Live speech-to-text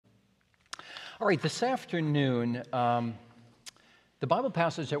All right, this afternoon, the Bible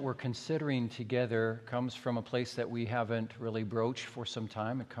passage that we're considering together comes from a place that we haven't really broached for some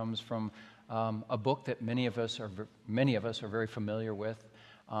time. It comes from a book that many of us are very familiar with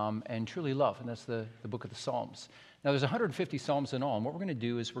and truly love, and that's the book of the Psalms. Now, there's 150 Psalms in all, and what we're going to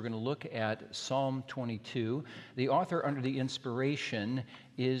do is we're going to look at Psalm 22. The author under the inspiration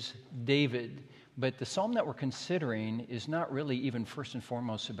is David. But the psalm that we're considering is not really even first and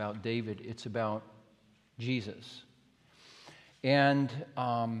foremost about David. It's about Jesus. And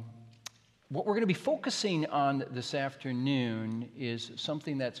what we're going to be focusing on this afternoon is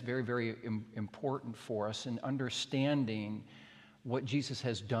something that's very, very important for us in understanding what Jesus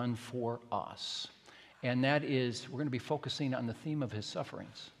has done for us. And that is, we're going to be focusing on the theme of his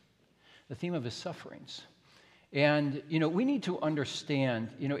sufferings. The theme of his sufferings. And, we need to understand,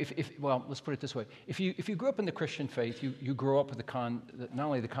 let's put it this way. If you grew up in the Christian faith, you grow up with not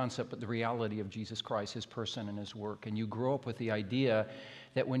only the concept, but the reality of Jesus Christ, his person and his work. And you grow up with the idea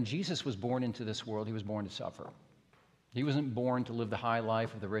that when Jesus was born into this world, he was born to suffer. He wasn't born to live the high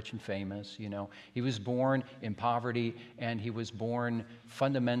life of the rich and famous, He was born in poverty, and he was born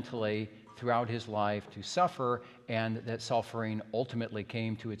fundamentally throughout his life to suffer, and that suffering ultimately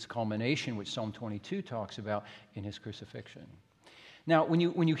came to its culmination, which Psalm 22 talks about, in his crucifixion. Now, when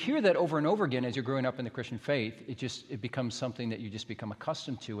you hear that over and over again as you're growing up in the Christian faith, it becomes something that you just become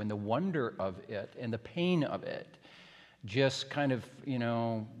accustomed to, and the wonder of it and the pain of it just kind of,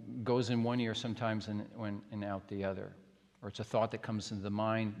 goes in one ear sometimes and out the other. Or it's a thought that comes into the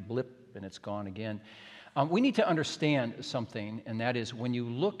mind, blip, and it's gone again. We need to understand something, and that is when you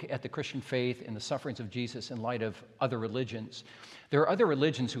look at the Christian faith and the sufferings of Jesus in light of other religions, there are other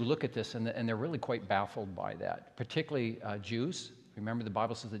religions who look at this and they're really quite baffled by that, particularly Jews. Remember, the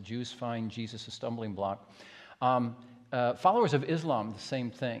Bible says that Jews find Jesus a stumbling block. Followers of Islam, the same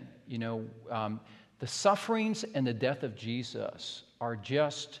thing. The sufferings and the death of Jesus are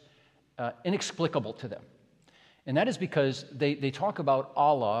just inexplicable to them. And that is because they talk about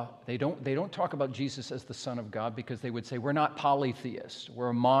Allah. They don't talk about Jesus as the Son of God, because they would say, we're not polytheists, we're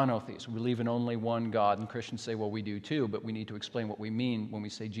a monotheist. We believe in only one God. And Christians say, well, we do too, but we need to explain what we mean when we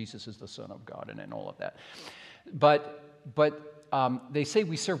say Jesus is the Son of God and all of that. But they say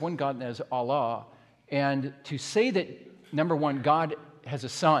we serve one God as Allah, and to say that, number one, God has a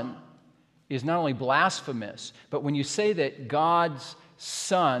son is not only blasphemous, but when you say that God's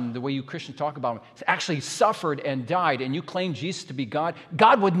Son, the way you Christians talk about him, actually suffered and died, and you claim Jesus to be God,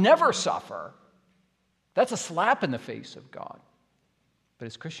 God would never suffer. That's a slap in the face of God. But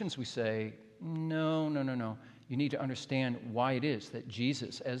as Christians, we say, no. You need to understand why it is that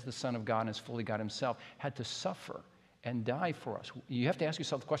Jesus, as the Son of God and as fully God himself, had to suffer and die for us. You have to ask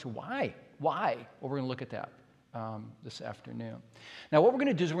yourself the question, why? Why? Well, we're going to look at that this afternoon. Now, what we're going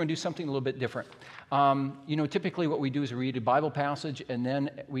to do is we're going to do something a little bit different. Typically what we do is read a Bible passage, and then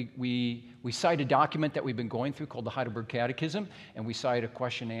we cite a document that we've been going through called the Heidelberg Catechism, and we cite a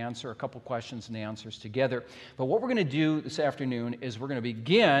question and answer, a couple questions and answers together. But what we're going to do this afternoon is we're going to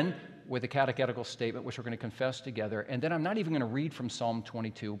begin with a catechetical statement, which we're going to confess together, and then I'm not even going to read from Psalm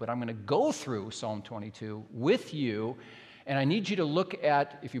 22, but I'm going to go through Psalm 22 with you. And I need you to look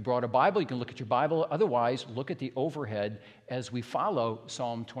at, if you brought a Bible, you can look at your Bible. Otherwise, look at the overhead as we follow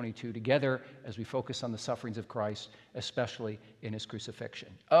Psalm 22 together, as we focus on the sufferings of Christ, especially in his crucifixion.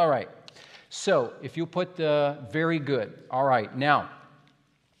 All right. So, if you put very good. All right. Now,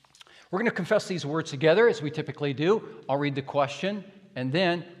 we're going to confess these words together, as we typically do. I'll read the question, and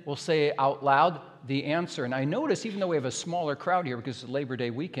then we'll say out loud the answer. And I notice, even though we have a smaller crowd here because it's Labor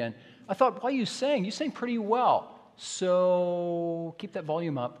Day weekend, I thought, why are you saying? You sang pretty well. So keep that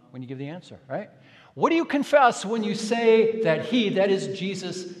volume up when you give the answer, right? What do you confess when you say that he, that is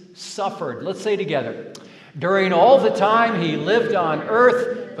Jesus, suffered? Let's say together. During all the time he lived on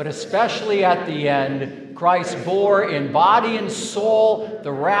earth, but especially at the end, Christ bore in body and soul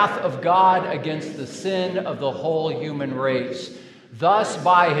the wrath of God against the sin of the whole human race. Thus,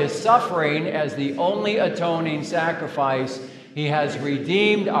 by his suffering as the only atoning sacrifice, he has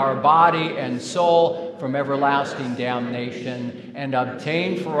redeemed our body and soul from everlasting damnation and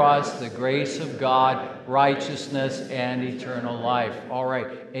obtained for us the grace of God, righteousness, and eternal life. All right,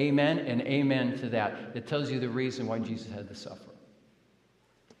 amen and amen to that. It tells you the reason why Jesus had to suffer.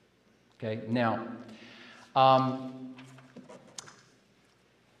 Okay, now, I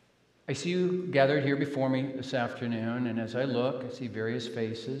see you gathered here before me this afternoon, and as I look, I see various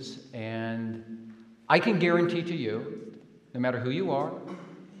faces, and I can guarantee to you, no matter who you are,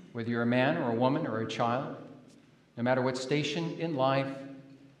 whether you're a man or a woman or a child, no matter what station in life,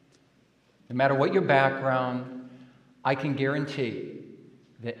 no matter what your background, I can guarantee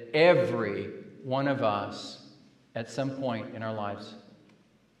that every one of us at some point in our lives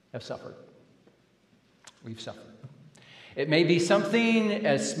have suffered. We've suffered. It may be something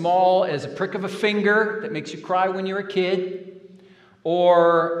as small as a prick of a finger that makes you cry when you're a kid,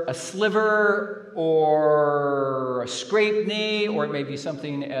 or a sliver, or a scraped knee, or it may be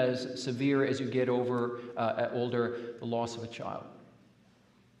something as severe as you get older, the loss of a child,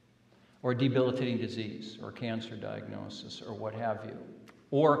 or a debilitating disease, or cancer diagnosis, or what have you,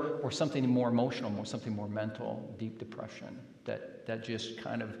 or something more emotional, something more mental, deep depression that just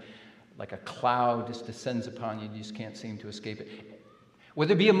kind of like a cloud just descends upon you, and you just can't seem to escape it.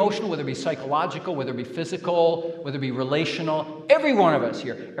 Whether it be emotional, whether it be psychological, whether it be physical, whether it be relational, every one of us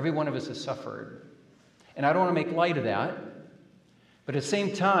here, every one of us has suffered. And I don't want to make light of that, but at the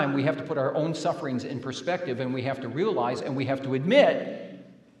same time, we have to put our own sufferings in perspective, and we have to realize and we have to admit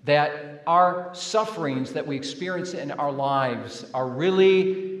that our sufferings that we experience in our lives are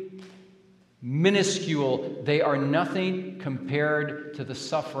really minuscule. They are nothing compared to the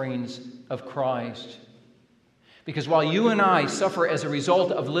sufferings of Christ. Because while you and I suffer as a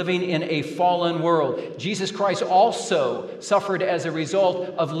result of living in a fallen world, Jesus Christ also suffered as a result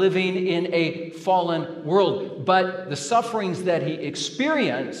of living in a fallen world. But the sufferings that he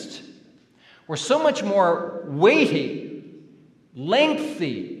experienced were so much more weighty,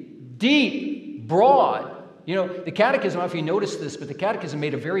 lengthy, deep, broad. You know, the Catechism, I don't know if you noticed this, but the Catechism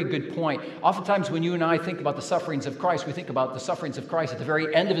made a very good point. Oftentimes when you and I think about the sufferings of Christ, we think about the sufferings of Christ at the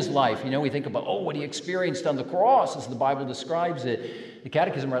very end of his life. You know, we think about, what he experienced on the cross as the Bible describes it. The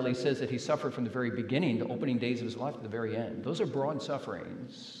Catechism rightly says that he suffered from the very beginning, the opening days of his life to the very end. Those are broad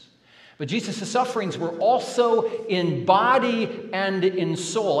sufferings. But Jesus' sufferings were also in body and in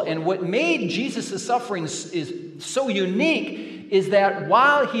soul. And what made Jesus' sufferings is so unique is that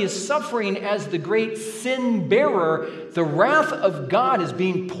while he is suffering as the great sin bearer, the wrath of God is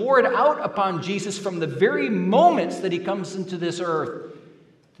being poured out upon Jesus from the very moments that he comes into this earth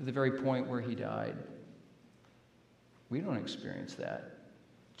to the very point where he died. We don't experience that.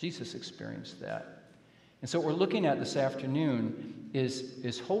 Jesus experienced that. And so what we're looking at this afternoon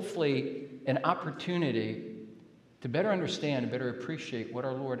is hopefully an opportunity to better understand and better appreciate what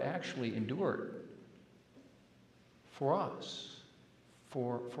our Lord actually endured for us.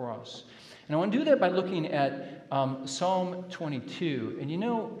 For us. And I want to do that by looking at Psalm 22. And you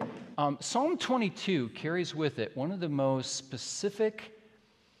know, Psalm 22 carries with it one of the most specific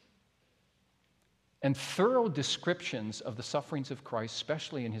and thorough descriptions of the sufferings of Christ,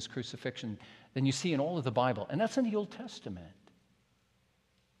 especially in his crucifixion, than you see in all of the Bible. And that's in the Old Testament.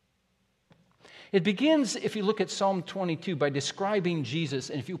 It begins, if you look at Psalm 22, by describing Jesus.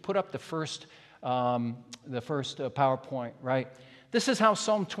 And if you put up the first PowerPoint, right? This is how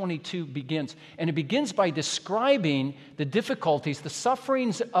Psalm 22 begins. And it begins by describing the difficulties, the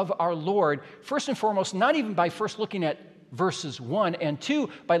sufferings of our Lord, first and foremost, not even by first looking at verses 1, and 2,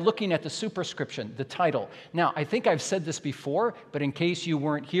 by looking at the superscription, the title. Now, I think I've said this before, but in case you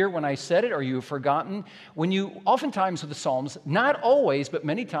weren't here when I said it or you've forgotten, oftentimes with the Psalms, not always, but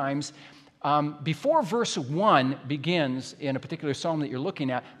many times, before verse 1 begins in a particular psalm that you're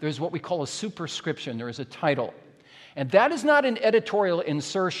looking at, there's what we call a superscription. There is a title. And that is not an editorial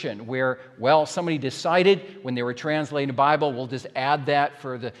insertion where, somebody decided when they were translating the Bible, we'll just add that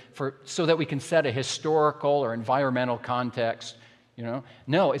so that we can set a historical or environmental context, you know.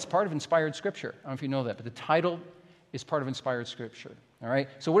 No, it's part of inspired Scripture. I don't know if you know that, but the title is part of inspired Scripture, all right?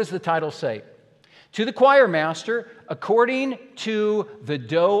 So what does the title say? To the choir master, according to the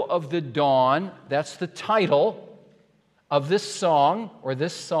doe of the dawn, that's the title of this song or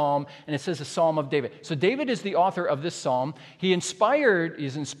this psalm, and it says a psalm of David. So David is the author of this psalm. He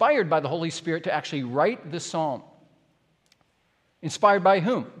is inspired by the Holy Spirit to actually write this psalm. Inspired by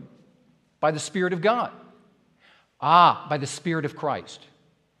whom? By the Spirit of God. By the Spirit of Christ.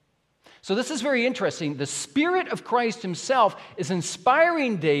 So this is very interesting. The Spirit of Christ himself is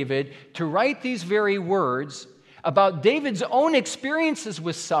inspiring David to write these very words about David's own experiences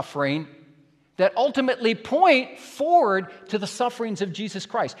with suffering that ultimately point forward to the sufferings of Jesus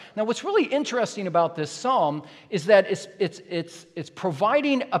Christ. Now, what's really interesting about this psalm is that it's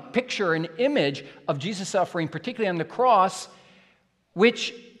providing a picture, an image of Jesus' suffering, particularly on the cross,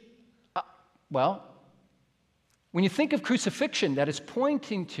 which, when you think of crucifixion, that is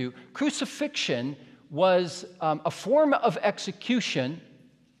pointing to, crucifixion was a form of execution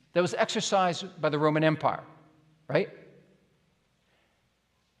that was exercised by the Roman Empire, right?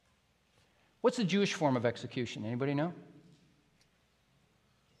 What's the Jewish form of execution? Anybody know?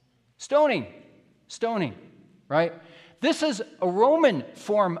 Stoning, right? This is a Roman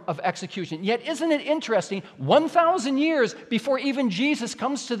form of execution. Yet isn't it interesting, 1,000 years before even Jesus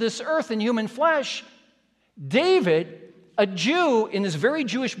comes to this earth in human flesh, David, a Jew in this very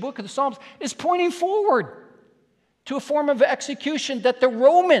Jewish book of the Psalms, is pointing forward to a form of execution that the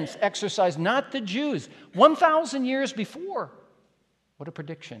Romans exercised, not the Jews, 1,000 years before. What a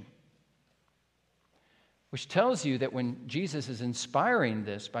prediction. Which tells you that when Jesus is inspiring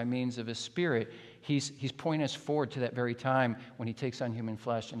this by means of his Spirit, he's pointing us forward to that very time when he takes on human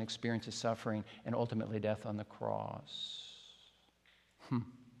flesh and experiences suffering and ultimately death on the cross.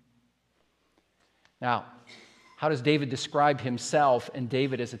 Now, how does David describe himself and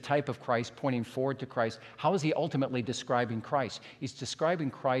David as a type of Christ pointing forward to Christ? How is he ultimately describing Christ? He's describing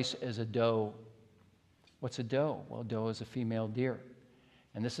Christ as a doe. What's a doe? Well, a doe is a female deer.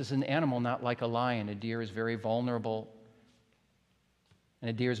 And this is an animal not like a lion. A deer is very vulnerable, and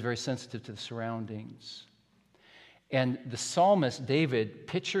a deer is very sensitive to the surroundings. And the psalmist, David,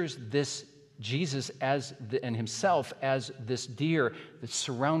 pictures this Jesus and himself as this deer that's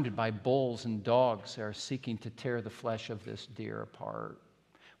surrounded by bulls and dogs that are seeking to tear the flesh of this deer apart.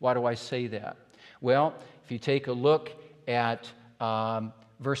 Why do I say that? Well, if you take a look at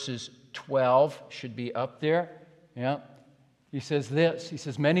verses 12, should be up there. Yeah. He says this, he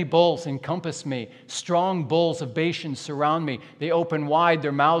says, many bulls encompass me, strong bulls of Bashan surround me. They open wide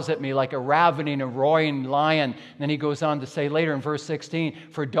their mouths at me like a ravening, a roaring lion. And then he goes on to say later in verse 16,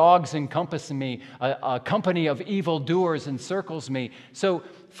 for dogs encompass me, a company of evildoers encircles me. So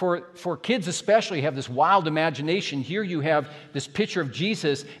for kids especially who have this wild imagination, here you have this picture of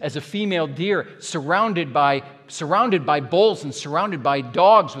Jesus as a female deer surrounded by bulls and surrounded by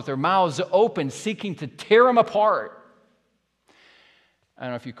dogs with their mouths open, seeking to tear him apart. I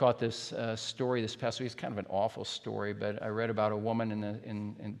don't know if you caught this story this past week. It's kind of an awful story, but I read about a woman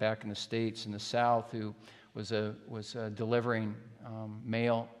back in the States, in the South, who was delivering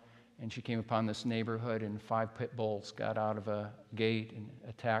mail, and she came upon this neighborhood, and 5 pit bulls got out of a gate and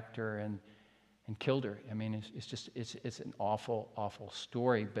attacked her and killed her. I mean, it's an awful, awful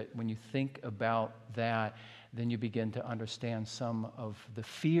story. But when you think about that, then you begin to understand some of the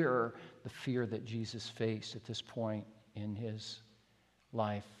fear that Jesus faced at this point in his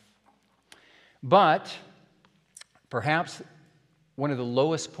life. But perhaps one of the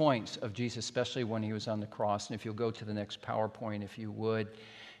lowest points of Jesus, especially when he was on the cross, and if you'll go to the next PowerPoint, if you would,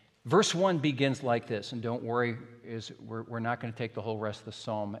 verse 1 begins like this, and don't worry, we're not going to take the whole rest of the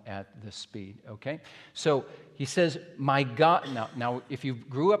psalm at this speed, okay? So he says, my God, now if you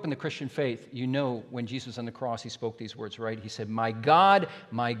grew up in the Christian faith, you know when Jesus was on the cross, he spoke these words, right? He said, my God,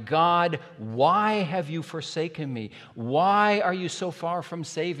 why have you forsaken me? Why are you so far from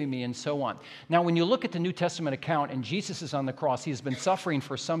saving me? And so on. Now, when you look at the New Testament account and Jesus is on the cross, he has been suffering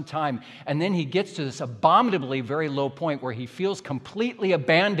for some time, and then he gets to this abominably very low point where he feels completely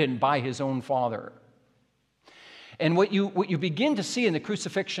abandoned by his own Father. And what you begin to see in the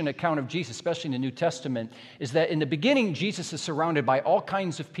crucifixion account of Jesus, especially in the New Testament, is that in the beginning, Jesus is surrounded by all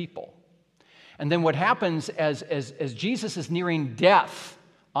kinds of people. And then what happens as Jesus is nearing death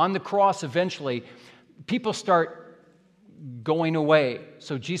on the cross eventually, people start going away.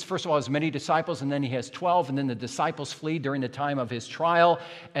 So Jesus, first of all, has many disciples, and then he has 12, and then the disciples flee during the time of his trial,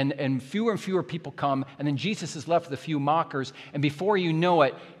 and fewer people come, and then Jesus is left with a few mockers, and before you know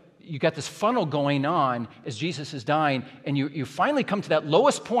it, you got this funnel going on as Jesus is dying, and you finally come to that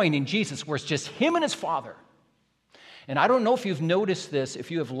lowest point in Jesus where it's just him and his Father. And I don't know if you've noticed this,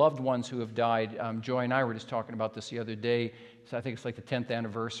 if you have loved ones who have died. Joy and I were just talking about this the other day. So I think it's like the 10th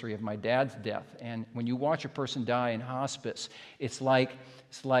anniversary of my dad's death. And when you watch a person die in hospice,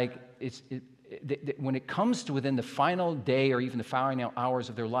 when it comes to within the final day or even the final hours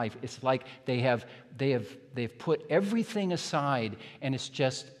of their life, it's like they've put everything aside, and it's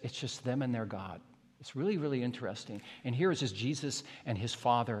just them and their God. It's really, really interesting. And here is just Jesus and his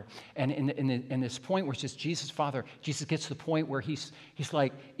Father. And in this point where it's just Jesus' Father, Jesus gets to the point where he's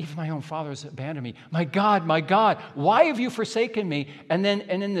like, even my own Father has abandoned me. My God, why have you forsaken me? And then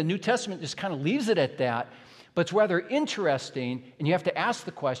the New Testament just kind of leaves it at that. But it's rather interesting, and you have to ask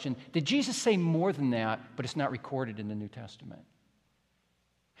the question, did Jesus say more than that, but it's not recorded in the New Testament?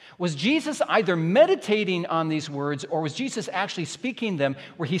 Was Jesus either meditating on these words, or was Jesus actually speaking them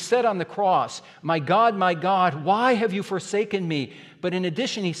where he said on the cross, my God, why have you forsaken me? But in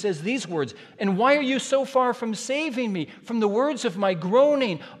addition, he says these words, and why are you so far from saving me? From the words of my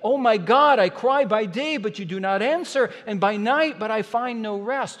groaning, oh my God, I cry by day, but you do not answer, and by night, but I find no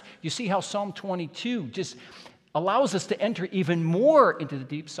rest. You see how Psalm 22 just allows us to enter even more into the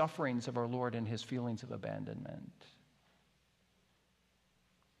deep sufferings of our Lord and his feelings of abandonment.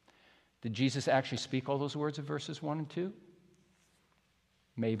 Did Jesus actually speak all those words of verses 1 and 2?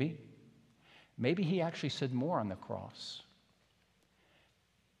 Maybe. Maybe he actually said more on the cross.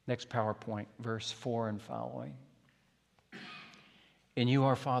 Next PowerPoint, verse 4 and following. "In you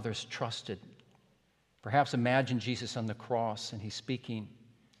our fathers trusted." Perhaps imagine Jesus on the cross and he's speaking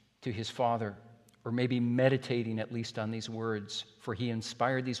to his Father, or maybe meditating at least on these words, for he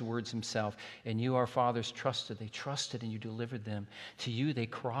inspired these words himself. "In you our fathers trusted." They trusted and you delivered them. "To you they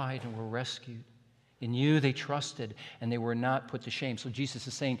cried and were rescued." In you they trusted and they were not put to shame. So Jesus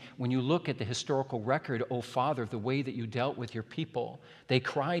is saying, when you look at the historical record, O Father, of the way that you dealt with your people, they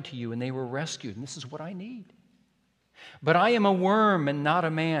cried to you and they were rescued. And this is what I need. "But I am a worm and not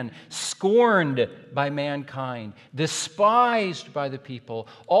a man, scorned by mankind, despised by the people.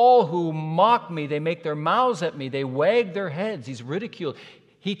 All who mock me, they make their mouths at me, they wag their heads." He's ridiculed.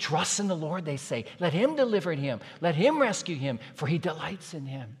 He trusts in the Lord, they say. Let him deliver him. Let him rescue him, for he delights in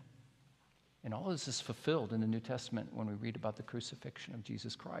him. And all this is fulfilled in the New Testament when we read about the crucifixion of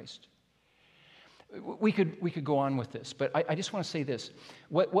Jesus Christ. We could go on with this, but I just want to say this.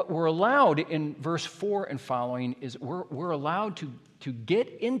 What we're allowed in verse 4 and following is we're allowed to get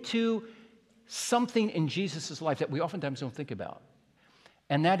into something in Jesus' life that we oftentimes don't think about.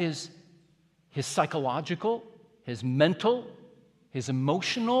 And that is his psychological, his mental, his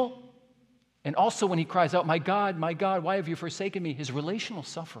emotional, and also when he cries out, my God, why have you forsaken me?" His relational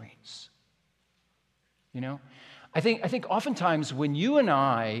sufferings. You know, I think oftentimes when you and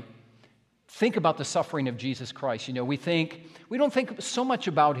I think about the suffering of Jesus Christ, you know, we don't think so much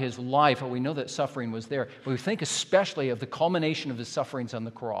about his life, or we know that suffering was there, but we think especially of the culmination of his sufferings on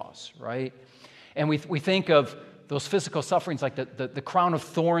the cross, right? And we think of those physical sufferings like the crown of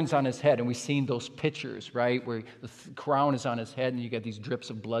thorns on his head, and we've seen those pictures, right, where the crown is on his head and you get these drips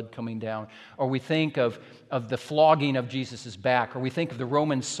of blood coming down. Or we think of the flogging of Jesus' back, or we think of the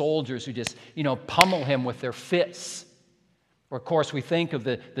Roman soldiers who just, pummel him with their fists. Or, of course, we think of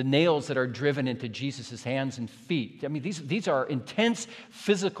the nails that are driven into Jesus' hands and feet. I mean, these are intense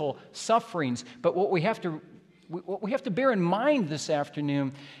physical sufferings, but what we have to bear in mind this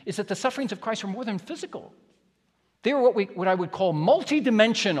afternoon is that the sufferings of Christ are more than physical. They are what I would call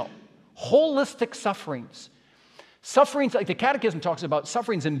multidimensional, holistic sufferings. Sufferings, like the Catechism talks about,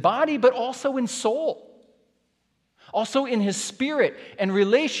 sufferings in body, but also in soul. Also in his spirit, and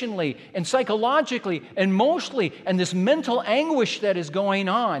relationally, and psychologically, and emotionally, and this mental anguish that is going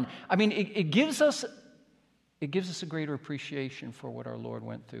on. I mean, it gives us a greater appreciation for what our Lord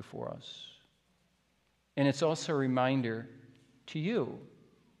went through for us. And it's also a reminder to you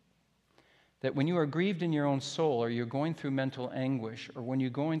that when you are grieved in your own soul, or you're going through mental anguish, or when you're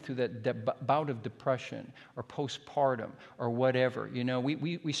going through that bout of depression or postpartum or whatever,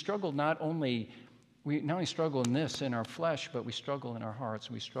 we struggle we not only struggle in this, in our flesh, but we struggle in our hearts,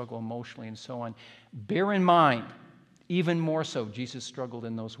 we struggle emotionally and so on. Bear in mind, even more so, Jesus struggled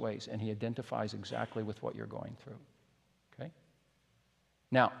in those ways, and he identifies exactly with what you're going through. Okay?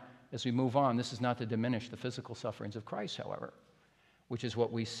 Now, as we move on, this is not to diminish the physical sufferings of Christ, however, which is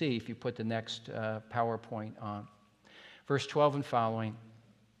what we see if you put the next PowerPoint on. Verse 12 and following.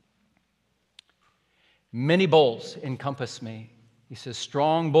 "Many bulls encompass me." He says,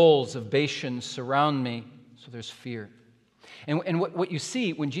 "Strong bulls of Bashan surround me." So there's fear. And what you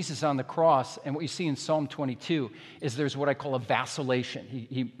see when Jesus is on the cross, and what you see in Psalm 22, is there's what I call a vacillation.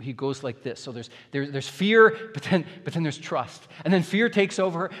 He goes like this. So there's fear, but then there's trust. And then fear takes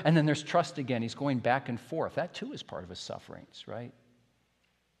over, and then there's trust again. He's going back and forth. That too is part of his sufferings, right?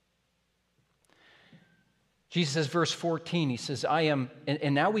 Jesus says, verse 14, he says, "I am,"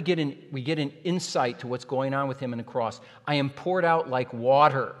 and now we get an insight to what's going on with him in the cross. "I am poured out like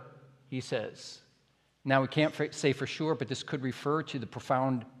water," he says. Now we can't say for sure, but this could refer to the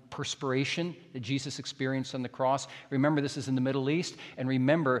profound perspiration that Jesus experienced on the cross. Remember, this is in the Middle East, and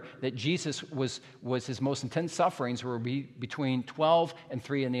remember that Jesus was his most intense sufferings were between 12 and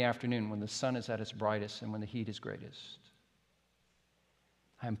 3 in the afternoon, when the sun is at its brightest and when the heat is greatest.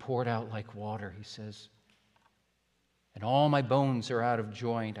 "I am poured out like water," he says. "And all my bones are out of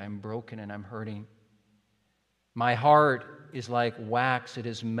joint. I'm broken and I'm hurting. My heart is like wax. It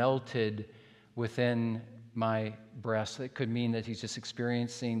is melted within my breast." It could mean that he's just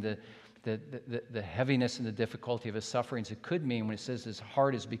experiencing the heaviness and the difficulty of his sufferings. It could mean when it says his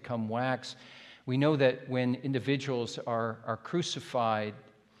heart has become wax. We know that when individuals are crucified,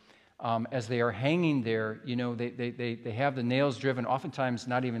 as they are hanging there, they have the nails driven, oftentimes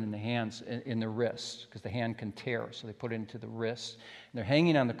not even in the hands, in the wrists, because the hand can tear, so they put it into the wrists. And they're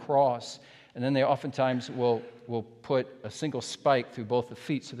hanging on the cross. And then they oftentimes will put a single spike through both the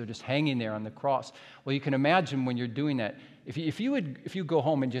feet, so they're just hanging there on the cross. Well, you can imagine when you're doing that, if you go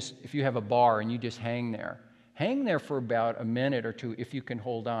home and if you have a bar and you just hang there for about a minute or two if you can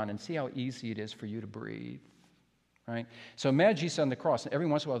hold on, and see how easy it is for you to breathe, right? So imagine Jesus on the cross, and every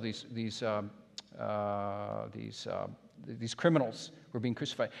once in a while these criminals who are being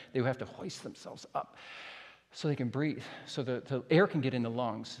crucified, they would have to hoist themselves up so they can breathe, so the air can get in the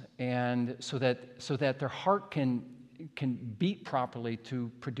lungs, and so that their heart can beat properly to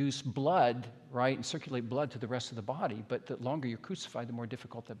produce blood, right, and circulate blood to the rest of the body. But the longer you're crucified, the more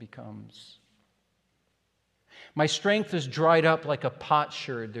difficult that becomes. My strength is dried up like a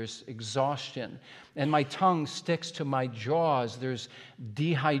potsherd. There's exhaustion. And my tongue sticks to my jaws. There's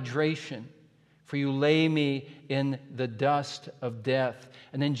dehydration. For you lay me in the dust of death.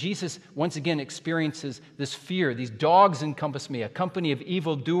 And then Jesus once again experiences this fear. These dogs encompass me. A company of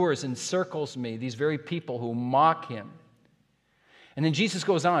evildoers encircles me. These very people who mock him. And then Jesus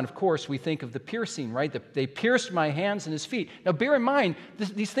goes on. Of course, we think of the piercing, right? They pierced my hands and his feet. Now, bear in mind,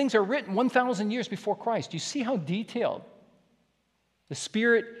 these things are written 1,000 years before Christ. You see how detailed the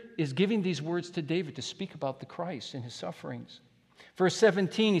Spirit is giving these words to David to speak about the Christ and his sufferings. Verse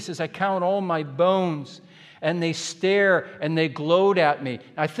 17, he says, I count all my bones, and they stare and they gloat at me.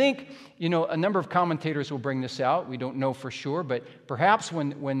 I think, a number of commentators will bring this out. We don't know for sure, but perhaps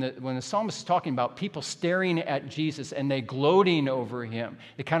when the psalmist is talking about people staring at Jesus and they gloating over him,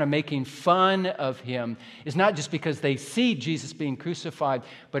 they kind of making fun of him, is not just because they see Jesus being crucified,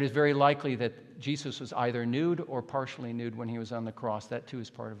 but it's very likely that Jesus was either nude or partially nude when he was on the cross. That too is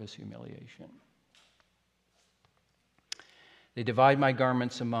part of his humiliation. They divide my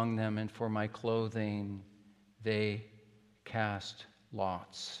garments among them, and for my clothing they cast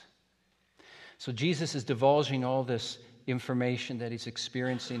lots. So Jesus is divulging all this information that he's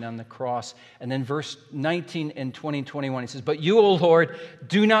experiencing on the cross. And then verse 19 and 20 and 21, he says, but you, O Lord,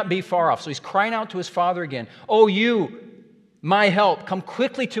 do not be far off. So he's crying out to his Father again. Oh, you, my help, come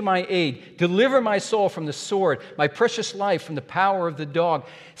quickly to my aid. Deliver my soul from the sword, my precious life from the power of the dog.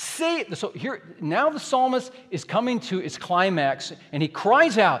 So here, now the psalmist is coming to its climax, and he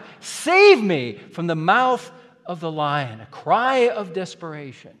cries out, save me from the mouth of the lion, a cry of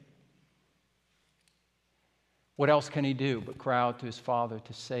desperation. What else can he do but cry out to his Father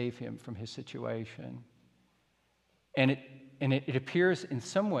to save him from his situation? And it appears in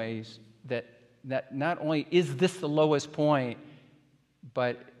some ways that not only is this the lowest point,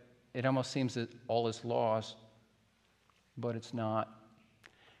 but it almost seems that all is lost, but it's not.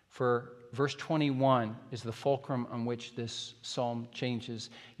 For verse 21 is the fulcrum on which this psalm changes.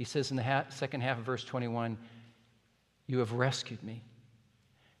 He says in the second half of verse 21, you have rescued me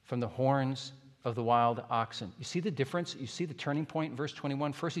from the horns of the wild oxen. You see the difference? You see the turning point in verse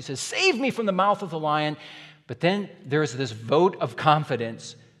 21? First he says, save me from the mouth of the lion. But then there's this vote of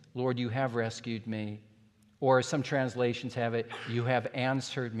confidence. Lord, you have rescued me. Or some translations have it, you have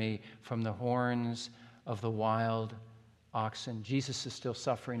answered me from the horns of the wild oxen. Jesus is still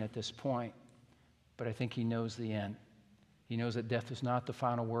suffering at this point, but I think he knows the end. He knows that death is not the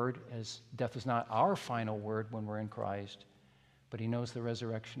final word, as death is not our final word when we're in Christ. But he knows the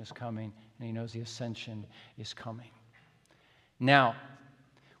resurrection is coming, and he knows the ascension is coming. Now,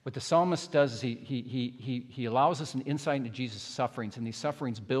 what the psalmist does is he allows us an insight into Jesus' sufferings, and these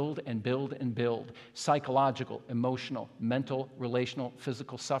sufferings build and build and build. Psychological, emotional, mental, relational,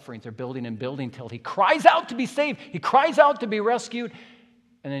 physical sufferings are building and building until he cries out to be saved. He cries out to be rescued,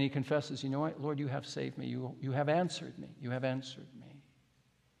 and then he confesses, you know what, Lord, you have saved me. You have answered me. You have answered me.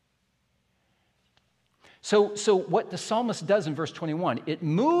 So what the psalmist does in verse 21, it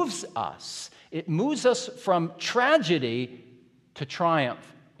moves us from tragedy to triumph,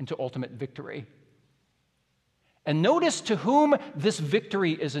 into ultimate victory. And notice to whom this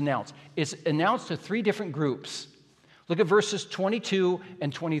victory is announced. It's announced to three different groups. Look at verses 22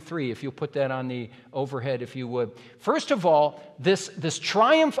 and 23, if you'll put that on the overhead, if you would. First of all, this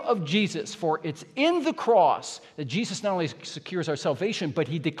triumph of Jesus, for it's in the cross that Jesus not only secures our salvation, but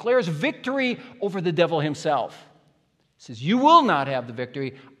he declares victory over the devil himself. He says, you will not have the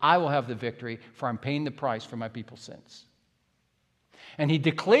victory, I will have the victory, for I'm paying the price for my people's sins. And he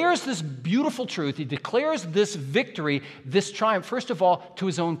declares this beautiful truth. He declares this victory, this triumph, first of all, to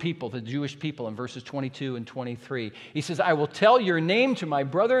his own people, the Jewish people, in verses 22 and 23. He says, I will tell your name to my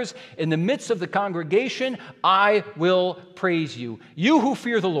brothers. In the midst of the congregation, I will praise you. You who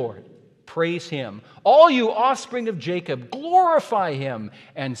fear the Lord, praise him. All you offspring of Jacob, glorify him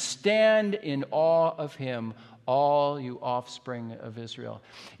and stand in awe of him, all you offspring of Israel.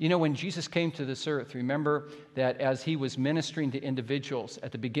 You know, when Jesus came to this earth, remember that as he was ministering to individuals,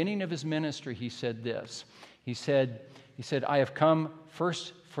 at the beginning of his ministry, he said this. He said, I have come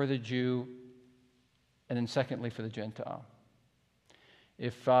first for the Jew, and then secondly for the Gentile.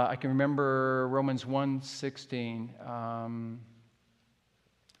 If I can remember Romans 1:16,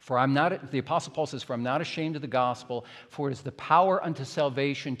 for I'm not, the Apostle Paul says, for I'm not ashamed of the gospel, for it is the power unto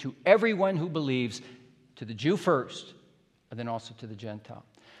salvation to everyone who believes, to the Jew first, and then also to the Gentile.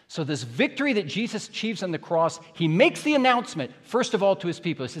 So this victory that Jesus achieves on the cross, he makes the announcement, first of all, to his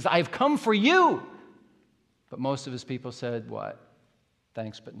people. He says, I have come for you. But most of his people said, what?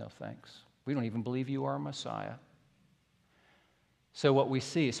 Thanks, but no thanks. We don't even believe you are a Messiah. So what we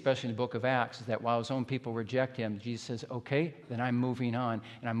see, especially in the book of Acts, is that while his own people reject him, Jesus says, okay, then I'm moving on,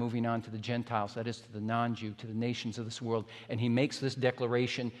 and I'm moving on to the Gentiles, that is to the non-Jew, to the nations of this world. And he makes this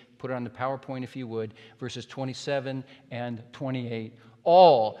declaration, put it on the PowerPoint if you would, verses 27 and 28.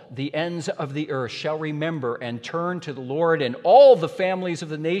 All the ends of the earth shall remember and turn to the Lord, and all the families of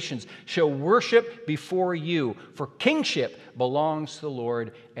the nations shall worship before you. For kingship belongs to the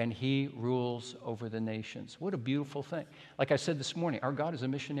Lord, and he rules over the nations. What a beautiful thing. Like I said this morning, our God is a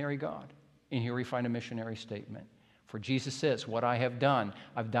missionary God. And here we find a missionary statement. For Jesus says, what I have done,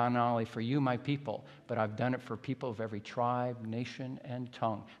 I've done not only for you, my people, but I've done it for people of every tribe, nation, and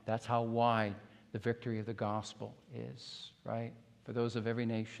tongue. That's how wide the victory of the gospel is, right? For those of every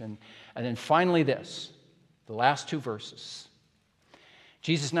nation. And then finally this, the last two verses.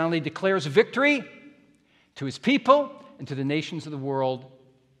 Jesus not only declares victory to his people and to the nations of the world,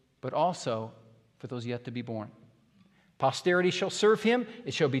 but also for those yet to be born. Posterity shall serve him.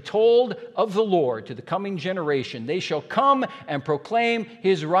 It shall be told of the Lord to the coming generation. They shall come and proclaim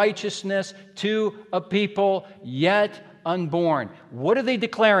his righteousness to a people yet unborn. What are they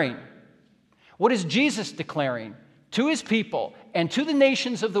declaring? What is Jesus declaring to his people and to the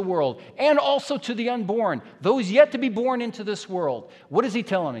nations of the world, and also to the unborn, those yet to be born into this world? What is he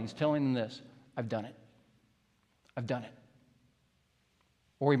telling them? He's telling them this: I've done it. I've done it.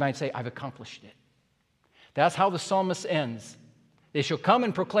 Or we might say, I've accomplished it. That's how the psalmist ends. They shall come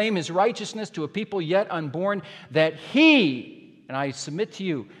and proclaim his righteousness to a people yet unborn, that he, and I submit to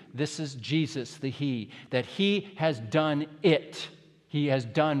you, this is Jesus, the he, that he has done it. He has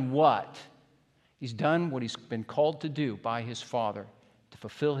done what? He's done what he's been called to do by his Father, to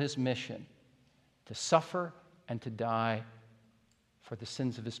fulfill his mission, to suffer and to die for the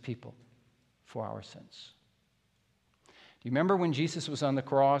sins of his people, for our sins. Do you remember when Jesus was on the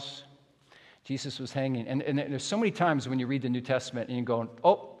cross? Jesus was hanging. And there's so many times when you read the New Testament and you're going,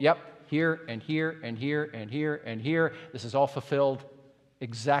 oh, yep, here and here and here and here and here. This is all fulfilled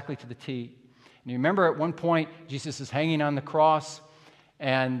exactly to the T. And you remember at one point, Jesus is hanging on the cross.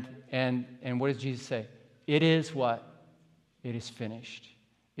 And what does Jesus say? It is what? It is finished.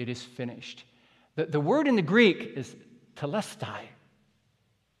 It is finished. The word in the Greek is telestai.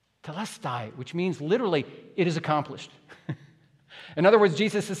 Telestai, which means literally, it is accomplished. In other words,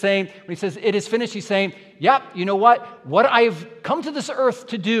 Jesus is saying, when he says it is finished, he's saying, yep, you know what? What I've come to this earth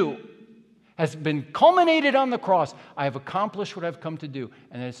to do has been culminated on the cross. I have accomplished what I've come to do,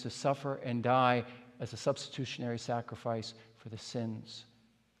 and that is to suffer and die as a substitutionary sacrifice for the sins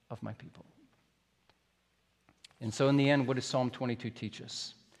of my people. And so in the end, what does Psalm 22 teach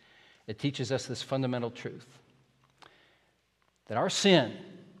us? It teaches us this fundamental truth, that our sin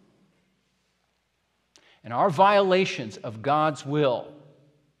and our violations of God's will,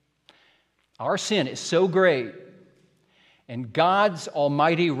 our sin is so great, and God's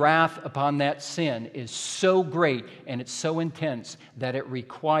almighty wrath upon that sin is so great and it's so intense that it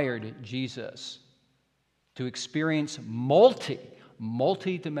required Jesus to experience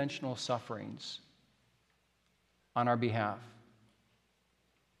multi-dimensional sufferings on our behalf.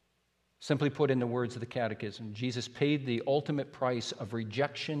 Simply put in the words of the Catechism, Jesus paid the ultimate price of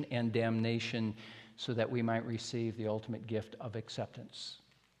rejection and damnation so that we might receive the ultimate gift of acceptance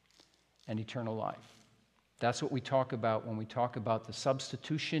and eternal life. That's what we talk about when we talk about the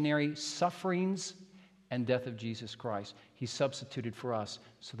substitutionary sufferings and death of Jesus Christ. He substituted for us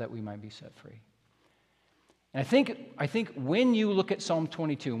so that we might be set free. And I think when you look at Psalm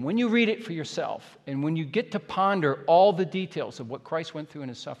 22, and when you read it for yourself, and when you get to ponder all the details of what Christ went through in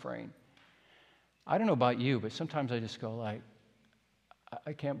his suffering, I don't know about you, but sometimes I just go like,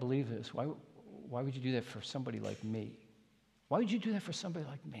 I can't believe this. Why would you do that for somebody like me? Why would you do that for somebody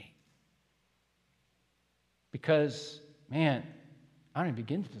like me? Because, man, I don't even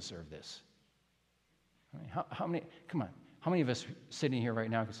begin to deserve this. I mean, how many of us sitting here right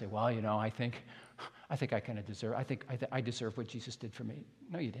now can say, well, you know, I think I kind of deserve, I deserve what Jesus did for me.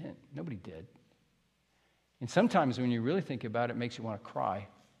 No, you didn't. Nobody did. And sometimes when you really think about it, it makes you want to cry.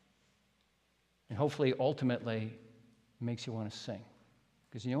 And hopefully, ultimately, it makes you want to sing.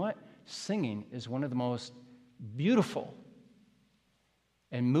 Because you know what? Singing is one of the most beautiful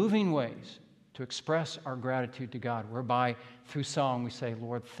and moving ways to express our gratitude to God, whereby through song we say,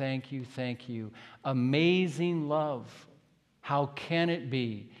 Lord, thank you, thank you. Amazing love. How can it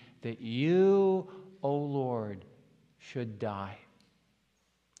be that you, O Lord, should die,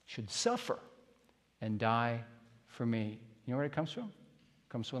 should suffer and die for me? You know where it comes from? It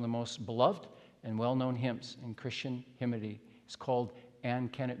comes from one of the most beloved and well-known hymns in Christian hymnody. It's called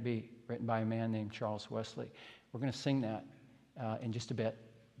And Can It Be, written by a man named Charles Wesley. We're going to sing that in just a bit.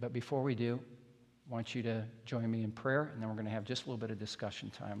 But before we do, I want you to join me in prayer, and then we're going to have just a little bit of discussion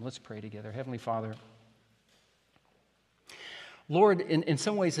time. Let's pray together. Heavenly Father, Lord, in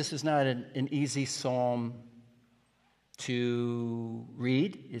some ways this is not an easy psalm to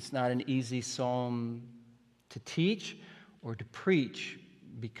read. It's not an easy psalm to teach or to preach,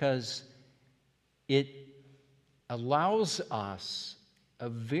 because it allows us a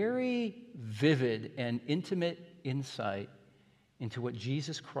very vivid and intimate insight into what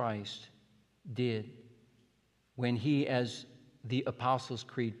Jesus Christ did when he, as the Apostles'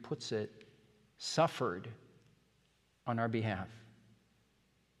 Creed puts it, suffered on our behalf.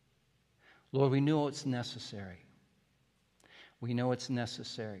 Lord, we know it's necessary. We know it's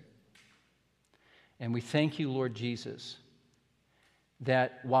necessary. And we thank you, Lord Jesus,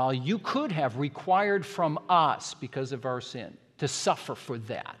 that while you could have required from us, because of our sin, to suffer for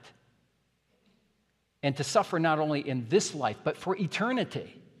that, and to suffer not only in this life, but for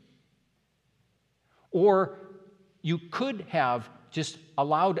eternity, or you could have just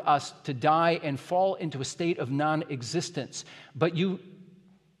allowed us to die and fall into a state of non-existence, but you,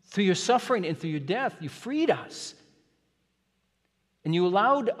 through your suffering and through your death, you freed us. And you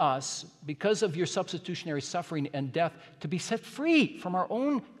allowed us, because of your substitutionary suffering and death, to be set free from our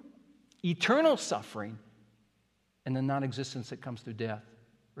own eternal suffering and the non-existence that comes through death,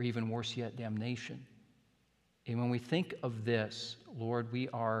 or even worse yet, damnation. And when we think of this, Lord, we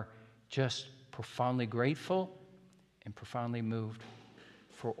are just profoundly grateful and profoundly moved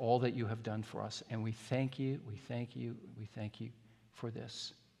for all that you have done for us. And we thank you, we thank you, we thank you for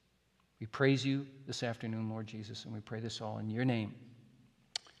this. We praise you this afternoon, Lord Jesus, and we pray this all in your name.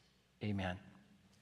 Amen.